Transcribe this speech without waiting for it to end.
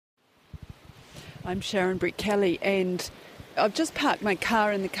I'm Sharon Brett Kelly, and I've just parked my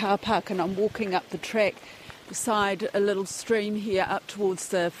car in the car park and I'm walking up the track beside a little stream here up towards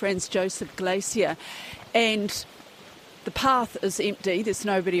the Franz Josef glacier, and the path is empty, there's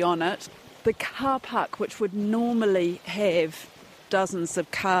nobody on it. The car park, which would normally have dozens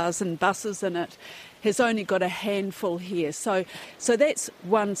of cars and buses in it, has only got a handful here. So that's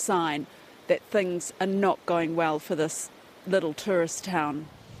one sign that things are not going well for this little tourist town.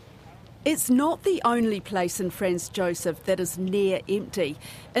 It's not the only place in Franz Josef that is near empty.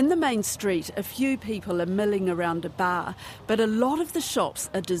 In the main street, a few people are milling around a bar, but a lot of the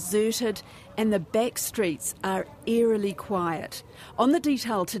shops are deserted and the back streets are eerily quiet. On the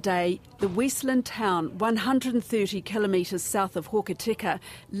detail today, the Westland town, 130 kilometres south of Hokitika,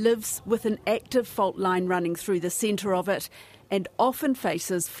 lives with an active fault line running through the centre of it and often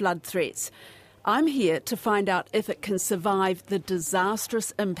faces flood threats. I'm here to find out if it can survive the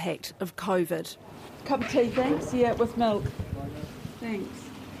disastrous impact of COVID. Cup of tea, thanks. Yeah, with milk. Thanks.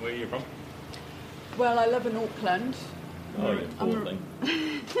 Where are you from? Well, I live in Auckland. Oh, yeah, poor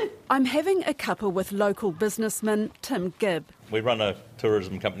thing. I'm having a cuppa with local businessman Tim Gibb. We run a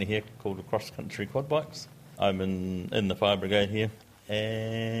tourism company here called Cross Country Quad Bikes. I'm in the fire brigade here,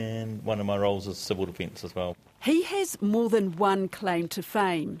 and one of my roles is civil defence as well. He has more than one claim to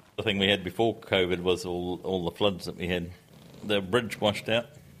fame. The thing we had before COVID was all the floods that we had. The bridge washed out.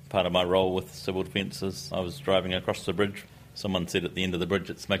 Part of my role with civil defence is I was driving across the bridge. Someone said at the end of the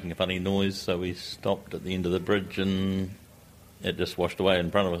bridge it's making a funny noise, so we stopped at the end of the bridge and it just washed away in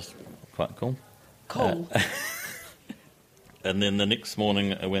front of us. Quite cool. Cool. And then the next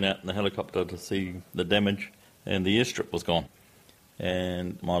morning I went out in the helicopter to see the damage, and the airstrip was gone.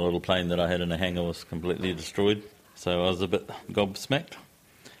 And my little plane that I had in a hangar was completely destroyed, so I was a bit gobsmacked.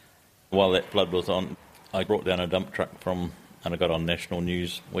 While that flood was on, I brought down a dump truck and I got on national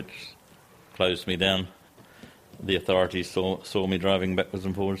news, which closed me down. The authorities saw me driving backwards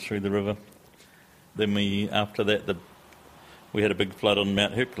and forwards through the river. Then after that, we had a big flood on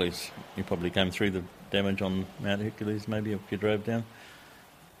Mount Hercules. You probably came through the damage on Mount Hercules, maybe, if you drove down.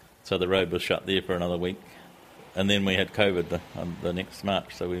 So the road was shut there for another week. And then we had COVID the next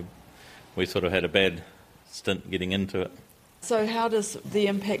March, so we sort of had a bad stint getting into it. So how does the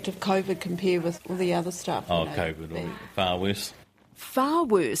impact of COVID compare with all the other stuff? COVID, far worse. Far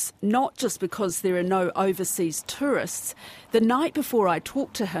worse, not just because there are no overseas tourists. The night before I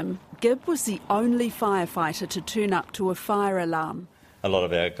talked to him, Gibb was the only firefighter to turn up to a fire alarm. A lot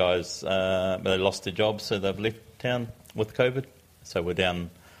of our guys, they lost their jobs, so they've left town with COVID. So we're down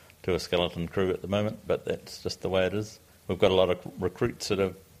to a skeleton crew at the moment, but that's just the way it is. We've got a lot of recruits that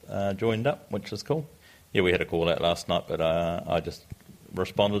have joined up, which is cool. Yeah, we had a call out last night, but I just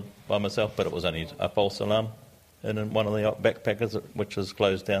responded by myself, but it was only a false alarm in one of the backpackers, which is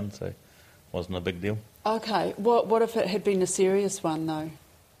closed down, so it wasn't a big deal. Okay, what if it had been a serious one, though?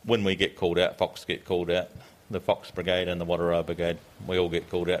 When we get called out, Fox get called out, the Fox Brigade and the Watara Brigade, we all get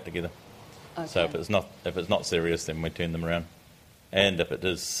called out together. Okay. So if it's not serious, then we turn them around. And if it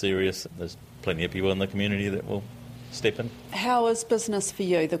is serious, there's plenty of people in the community that will step in. How is business for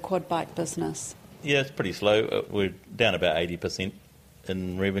you, the quad bike business? Yeah, it's pretty slow. We're down about 80%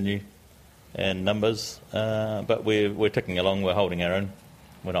 in revenue and numbers, but we're ticking along. We're holding our own.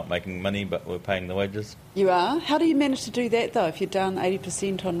 We're not making money, but we're paying the wages. You are? How do you manage to do that, though, if you're down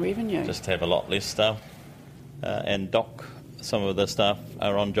 80% on revenue? Just have a lot less staff. And some of the staff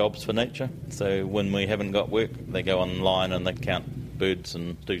are on jobs for nature, so when we haven't got work, they go online and they count birds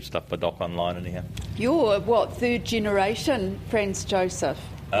and do stuff for Doc online anyhow. You're, third generation Franz Josef?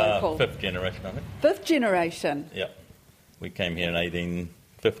 Fifth generation, I think. Fifth generation? Yeah. We came here in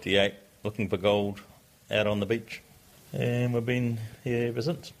 1858 looking for gold out on the beach, and we've been here ever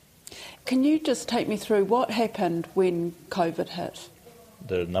since. Can you just take me through what happened when COVID hit?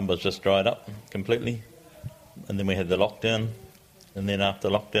 The numbers just dried up completely, and then we had the lockdown, and then after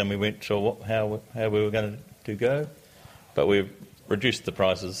lockdown we weren't sure how we were going to go, but we've reduced the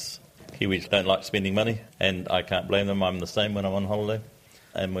prices. Kiwis don't like spending money, and I can't blame them. I'm the same when I'm on holiday,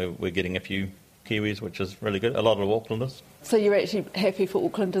 and we're getting a few Kiwis, which is really good, a lot of Aucklanders. So you're actually happy for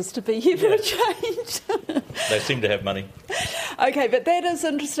Aucklanders to be here for a change? They seem to have money. Okay, but that is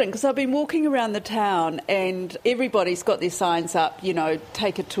interesting because I've been walking around the town and everybody's got their signs up,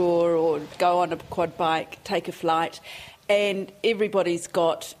 take a tour or go on a quad bike, take a flight, and everybody's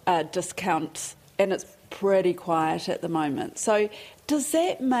got discounts, and it's pretty quiet at the moment. So does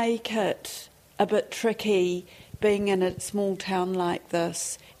that make it a bit tricky being in a small town like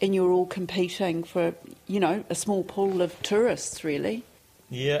this and you're all competing for, a small pool of tourists, really?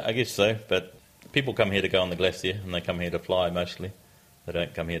 Yeah, I guess so, but people come here to go on the glacier and they come here to fly mostly. They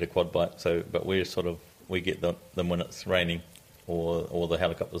don't come here to quad bike. But we get them when it's raining or the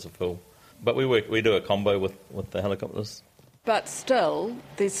helicopters are full. But we do a combo with the helicopters. But still,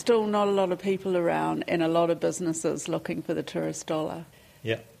 there's still not a lot of people around and a lot of businesses looking for the tourist dollar.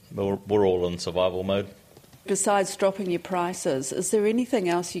 Yeah, we're all in survival mode. Besides dropping your prices, is there anything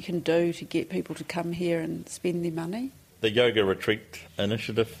else you can do to get people to come here and spend their money? The yoga retreat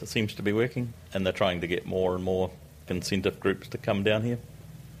initiative seems to be working, and they're trying to get more and more incentive groups to come down here.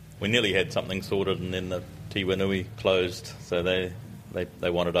 We nearly had something sorted, and then the Tiwanui closed, so they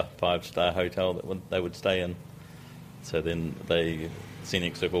wanted a 5-star hotel that they would stay in. So then the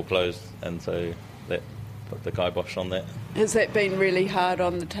Scenic Circle closed, and so that put the kibosh on that. Has that been really hard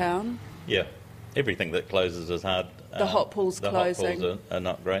on the town? Yeah, everything that closes is hard. The hot pools closing. The hot pools are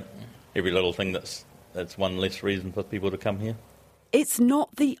not great. Every little thing that's one less reason for people to come here. It's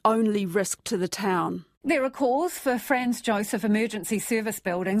not the only risk to the town. There are calls for Franz Josef emergency service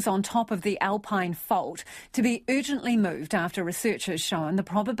buildings on top of the Alpine Fault to be urgently moved after research has shown the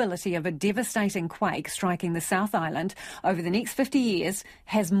probability of a devastating quake striking the South Island over the next 50 years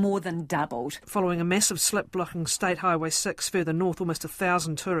has more than doubled. Following a massive slip blocking State Highway 6 further north, almost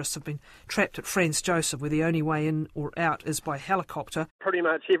 1,000 tourists have been trapped at Franz Josef, where the only way in or out is by helicopter. Pretty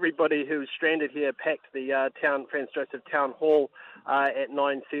much everybody who's stranded here packed the Franz Josef Town Hall at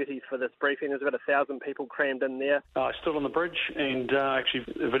 9:30 for this briefing. There's about 1,000 people crammed in there. I stood on the bridge and actually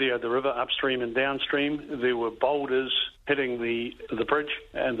videoed the river upstream and downstream. There were boulders hitting the bridge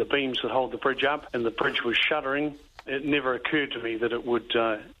and the beams that hold the bridge up, and the bridge was shuddering. It never occurred to me that it would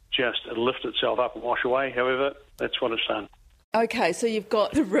just lift itself up and wash away. However, that's what it's done. OK, so you've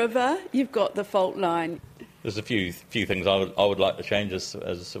got the river, you've got the fault line. There's a few things I would like to change as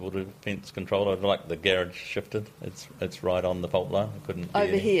a civil defence controller. I'd like the garage shifted. It's right on the fault line. It couldn't be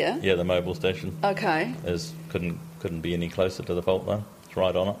over here. Yeah, the mobile station. Okay. Couldn't be any closer to the fault line. It's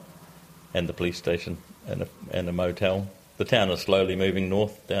right on it, and the police station and a motel. The town is slowly moving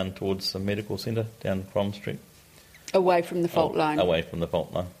north down towards the medical centre down Crom Street. Away from the fault line. Away from the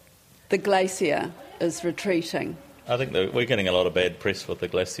fault line. The glacier is retreating. I think we're getting a lot of bad press with the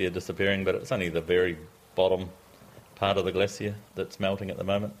glacier disappearing, but it's only the very bottom part of the glacier that's melting at the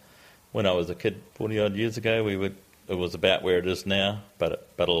moment. When I was a kid 40-odd years ago, it was about where it is now, but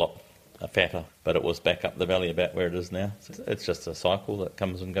a lot fatter. But it was back up the valley about where it is now. It's just a cycle that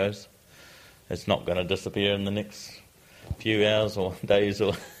comes and goes. It's not going to disappear in the next few hours or days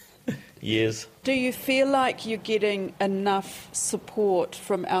or years. Do you feel like you're getting enough support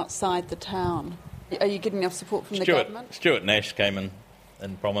from outside the town? Are you getting enough support from the government? Stuart Nash came in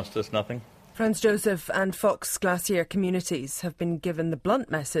and promised us nothing. Franz Josef and Fox Glacier communities have been given the blunt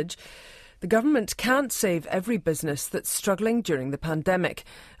message the government can't save every business that's struggling during the pandemic.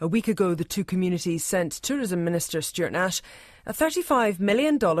 A week ago, the two communities sent Tourism Minister Stuart Nash a $35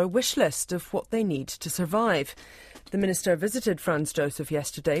 million wish list of what they need to survive. The Minister visited Franz Josef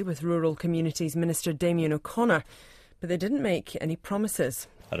yesterday with Rural Communities Minister Damien O'Connor, but they didn't make any promises.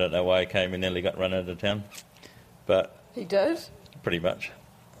 I don't know why he came and nearly got run out of town, but... He did? Pretty much.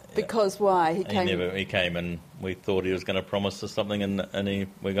 Because why? He came and we thought he was going to promise us something and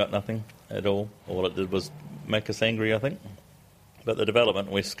we got nothing at all. All it did was make us angry, I think. But the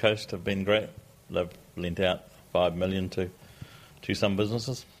development West Coast have been great. They've lent out $5 million to some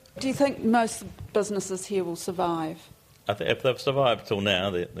businesses. Do you think most businesses here will survive? I think if they've survived till now,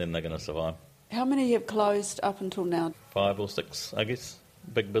 then they're going to survive. How many have closed up until now? 5 or 6, I guess,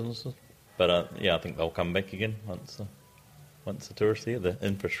 big businesses. But I think they'll come back again once the tourists are here. The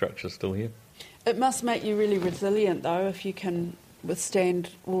infrastructure's still here. It must make you really resilient, though, if you can withstand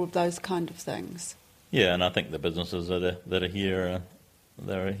all of those kind of things. Yeah, and I think the businesses that are here,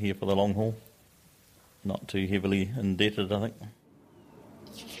 they're here for the long haul. Not too heavily indebted, I think.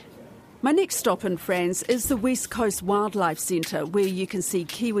 My next stop in Franz is the West Coast Wildlife Centre, where you can see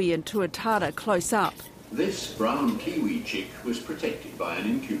kiwi and tuatara close up. This brown kiwi chick was protected by an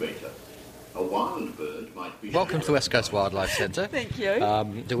incubator. A wild bird might be... Welcome to the West Coast Wildlife Centre. Thank you.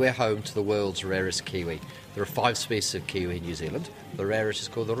 We're home to the world's rarest kiwi. There are 5 species of kiwi in New Zealand. The rarest is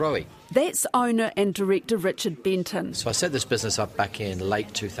called the rowie. That's owner and director Richard Benton. So I set this business up back in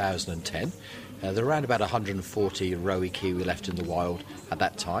late 2010. There were around about 140 rowie kiwi left in the wild at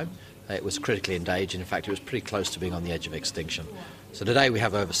that time. It was critically endangered. In fact, it was pretty close to being on the edge of extinction. So today we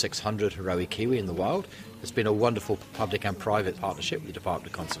have over 600 rowie kiwi in the wild. It's been a wonderful public and private partnership with the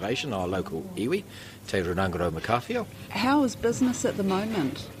Department of Conservation, our local iwi, Te Runangaro Makawhio. How is business at the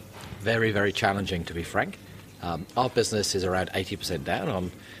moment? Very, very challenging, to be frank. Our business is around 80%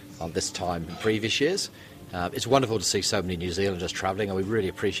 down on this time in previous years. It's wonderful to see so many New Zealanders travelling, and we really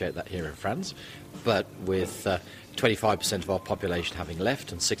appreciate that here in France. But with 25% of our population having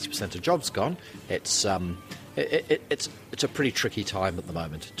left and 60% of jobs gone, it's a pretty tricky time at the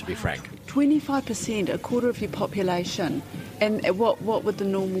moment, to be frank. 25%, a quarter of your population. And what would the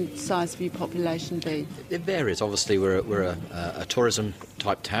normal size of your population be? It varies. Obviously, we're a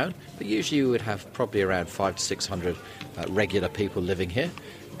tourism-type town, but usually we would have probably around 500 to 600 regular people living here.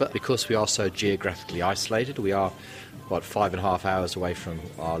 But because we are so geographically isolated, we are, 5.5 hours away from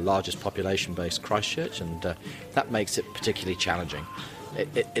our largest population base, Christchurch, and that makes it particularly challenging.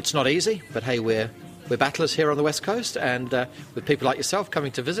 It's not easy, but hey, we're battlers here on the West Coast, and with people like yourself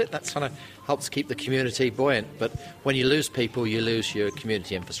coming to visit, that kind of helps keep the community buoyant. But when you lose people, you lose your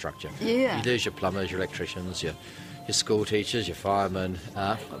community infrastructure. Yeah. You lose your plumbers, your electricians, your school teachers, your firemen.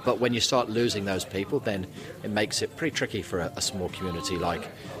 But when you start losing those people, then it makes it pretty tricky for a small community like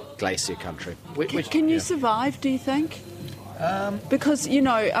Glacier Country. Can you survive, do you think? Because,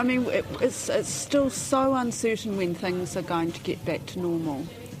 it's still so uncertain when things are going to get back to normal.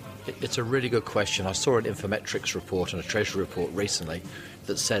 It's a really good question. I saw an Infometrics report and a Treasury report recently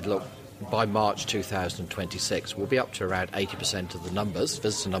that said, look, by March 2026, we'll be up to around 80% of the numbers,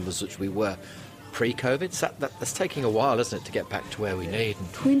 visitor numbers, which we were pre-COVID. So that's taking a while, isn't it, to get back to where we need.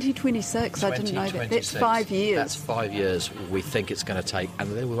 2026, I didn't know that. That's 5 years. That's 5 years we think it's going to take,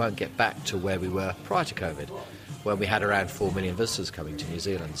 and then we won't get back to where we were prior to COVID, when we had around 4 million visitors coming to New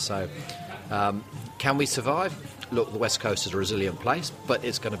Zealand. So can we survive? Look, the West Coast is a resilient place, but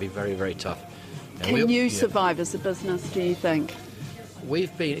it's going to be very, very tough. Can you survive as a business, do you think?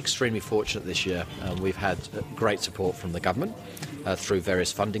 We've been extremely fortunate this year. We've had great support from the government through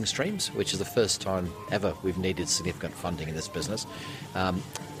various funding streams, which is the first time ever we've needed significant funding in this business.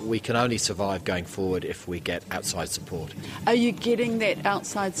 We can only survive going forward if we get outside support. Are you getting that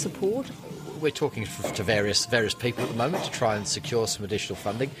outside support? We're talking to various people at the moment to try and secure some additional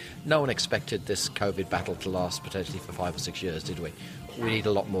funding. No one expected this COVID battle to last potentially for 5 or 6 years, did we? We need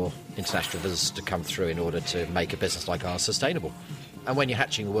a lot more international visitors to come through in order to make a business like ours sustainable. And when you're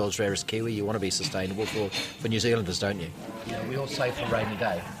hatching the world's rarest kiwi, you want to be sustainable for New Zealanders, don't you? We all save for a rainy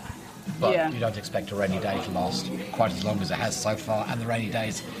day, but you don't expect a rainy day to last quite as long as it has so far, and the rainy day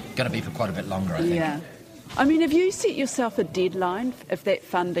is going to be for quite a bit longer, I think. Yeah. I mean, have you set yourself a deadline if that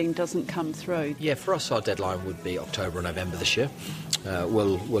funding doesn't come through? Yeah, for us, our deadline would be October or November this year.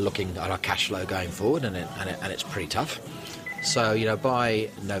 We're looking at our cash flow going forward, and it's pretty tough. So,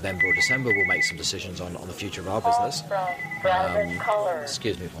 by November or December, we'll make some decisions on the future of our business.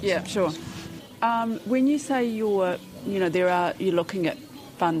 Excuse me. Yeah, sure. When you say you're looking at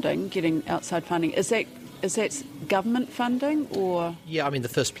funding, getting outside funding, is that government funding or? Yeah, the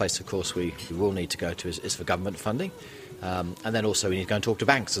first place, of course, we will need to go to is for government funding. And then also we need to go and talk to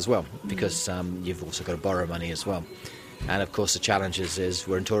banks as well, because you've also got to borrow money as well. And, of course, the challenge is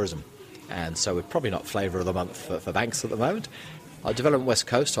we're in tourism. And so we're probably not flavour of the month for banks at the moment. Our Development West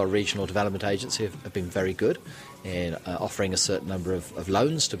Coast, our regional development agency, have been very good in offering a certain number of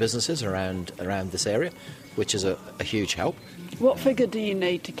loans to businesses around this area, which is a huge help. What figure do you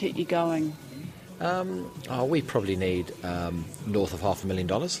need to keep you going? We probably need north of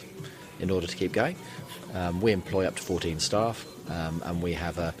 $500,000 in order to keep going. We employ up to 14 staff, and we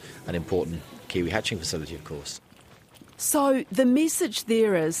have an important kiwi hatching facility, of course. So the message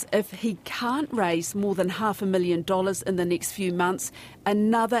there is, if he can't raise more than $500,000 in the next few months,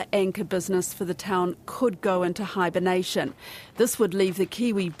 another anchor business for the town could go into hibernation. This would leave the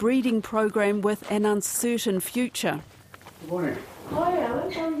kiwi breeding program with an uncertain future. Good morning. Hi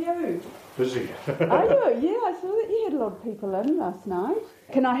Alan, how are you? Busy. Are you? Yeah, I saw that you had a lot of people in last night.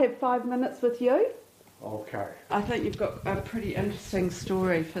 Can I have 5 minutes with you? Okay. I think you've got a pretty interesting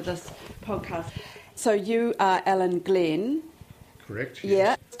story for this podcast. So you are Alan Glenn. Correct. Yeah.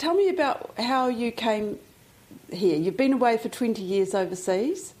 Yes. Tell me about how you came here. You've been away for 20 years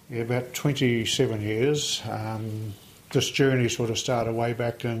overseas. Yeah, about 27 years. This journey sort of started way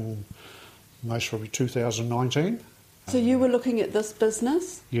back in most probably 2019. So you were looking at this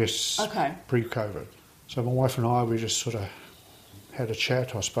business? Yes. Okay. Pre-COVID. So my wife and I, we just sort of had a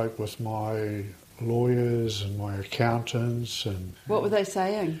chat. I spoke with my lawyers and my accountants. And what were they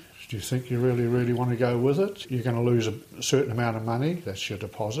saying? Do you think you really, really want to go with it? You're going to lose a certain amount of money. That's your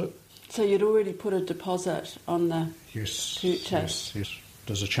deposit. So you'd already put a deposit on the future? Yes.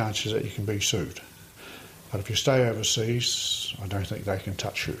 There's a chance that you can be sued. But if you stay overseas, I don't think they can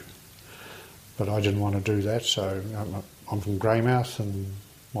touch you. But I didn't want to do that, so I'm from Greymouth, and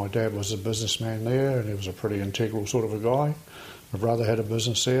my dad was a businessman there, and he was a pretty integral sort of a guy. My brother had a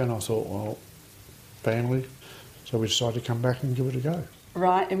business there, and I thought, well, family. So we decided to come back and give it a go.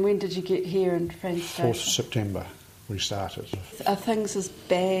 Right, and when did you get here in Franz Josef? 4th September we started. Are things as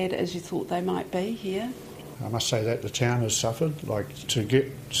bad as you thought they might be here? I must say that the town has suffered. Like, to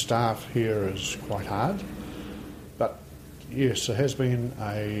get staff here is quite hard. But yes, there has been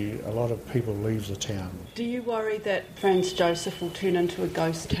a lot of people leave the town. Do you worry that Franz Josef will turn into a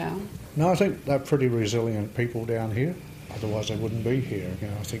ghost town? No, I think they're pretty resilient people down here. Otherwise they wouldn't be here. You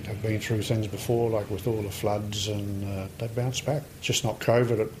know, I think they've been through things before, like with all the floods, and they've bounced back. It's just not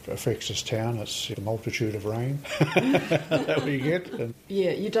COVID that affects this town, it's the multitude of rain that we get. And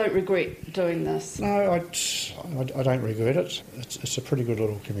yeah, you don't regret doing this? No, I don't regret it. It's a pretty good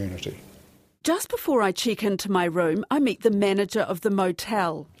little community. Just before I check into my room, I meet the manager of the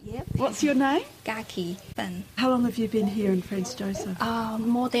motel. Yep. What's your name? Gaki. How long have you been here in Franz Josef?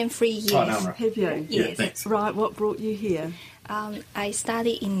 More than 3 years. Oh, no, right. Have you? Yes. Yeah, thanks. Right, what brought you here? I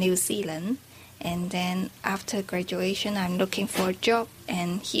studied in New Zealand, and then after graduation I'm looking for a job,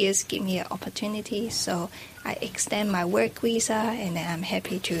 and here's give me an opportunity, so I extend my work visa, and then I'm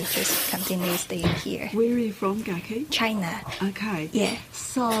happy to just continue staying here. Where are you from, Gaki? China. Okay. Yeah.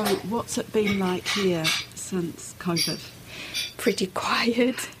 So what's it been like here since COVID? Pretty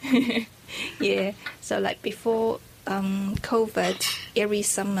quiet. Yeah, so like before COVID, every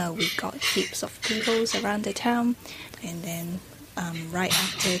summer we got heaps of people around the town, and then right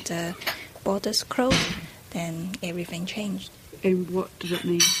after the borders closed, then everything changed. And what did it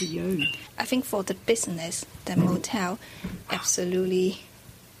mean for you? I think for the business, the motel, absolutely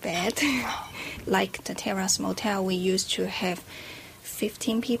bad. Like the Terrace Motel, we used to have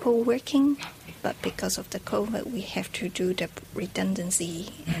 15 people working, but because of the COVID, we have to do the redundancy,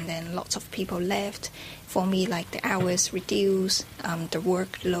 and then lots of people left. For me, like the hours reduced, the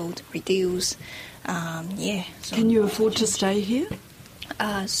workload reduced. Yeah. So can you afford to stay here?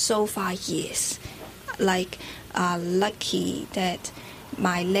 So far, yes. Like, lucky that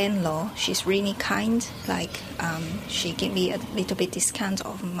my landlord, she's really kind. Like, she gave me a little bit discount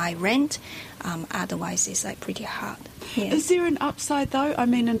of my rent. Otherwise, it's like pretty hard. Yeah. Is there an upside though? I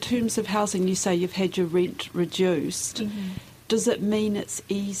mean, in terms of housing, you say you've had your rent reduced. Mm-hmm. Does it mean it's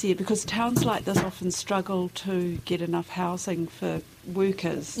easier? Because towns like this often struggle to get enough housing for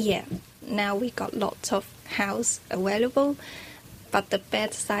workers. Yeah. Now we got lots of house available, but the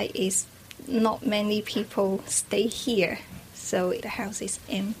bad side is not many people stay here, so the house is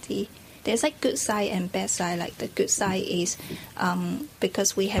empty. There's like good side and bad side. Like the good side is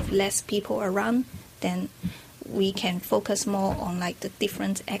because we have less people around, then we can focus more on like the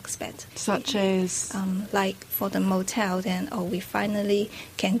different aspects. Such as? Like for the motel, then we finally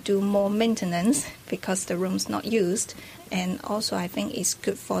can do more maintenance because the room's not used. And also I think it's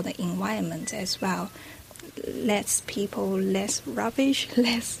good for the environment as well. Less people, less rubbish,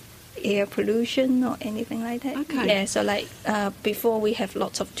 less air pollution or anything like that. Okay. Yeah, so like before we have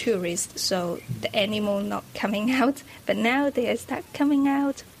lots of tourists, so the animal not coming out, but now they start coming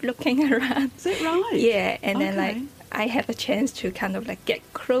out, looking around. Is that right? Yeah, and then Okay. like I have a chance to kind of like get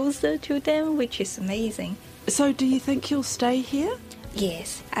closer to them, which is amazing. So do you think you'll stay here?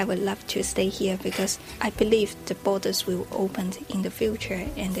 Yes, I would love to stay here because I believe the borders will open in the future,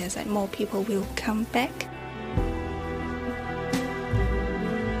 and there's like more people will come back.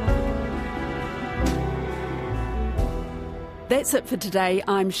 That's it for today.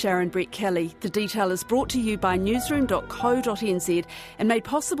 I'm Sharon Brett Kelly. The Detail is brought to you by newsroom.co.nz and made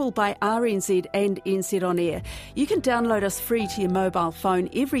possible by RNZ and NZ On Air. You can download us free to your mobile phone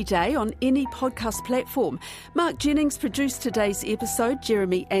every day on any podcast platform. Mark Jennings produced today's episode.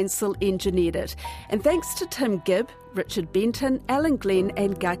 Jeremy Ansell engineered it. And thanks to Tim Gibb, Richard Benton, Alan Glenn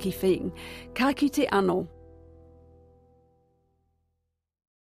and Gaki Feng. Ka kite anō.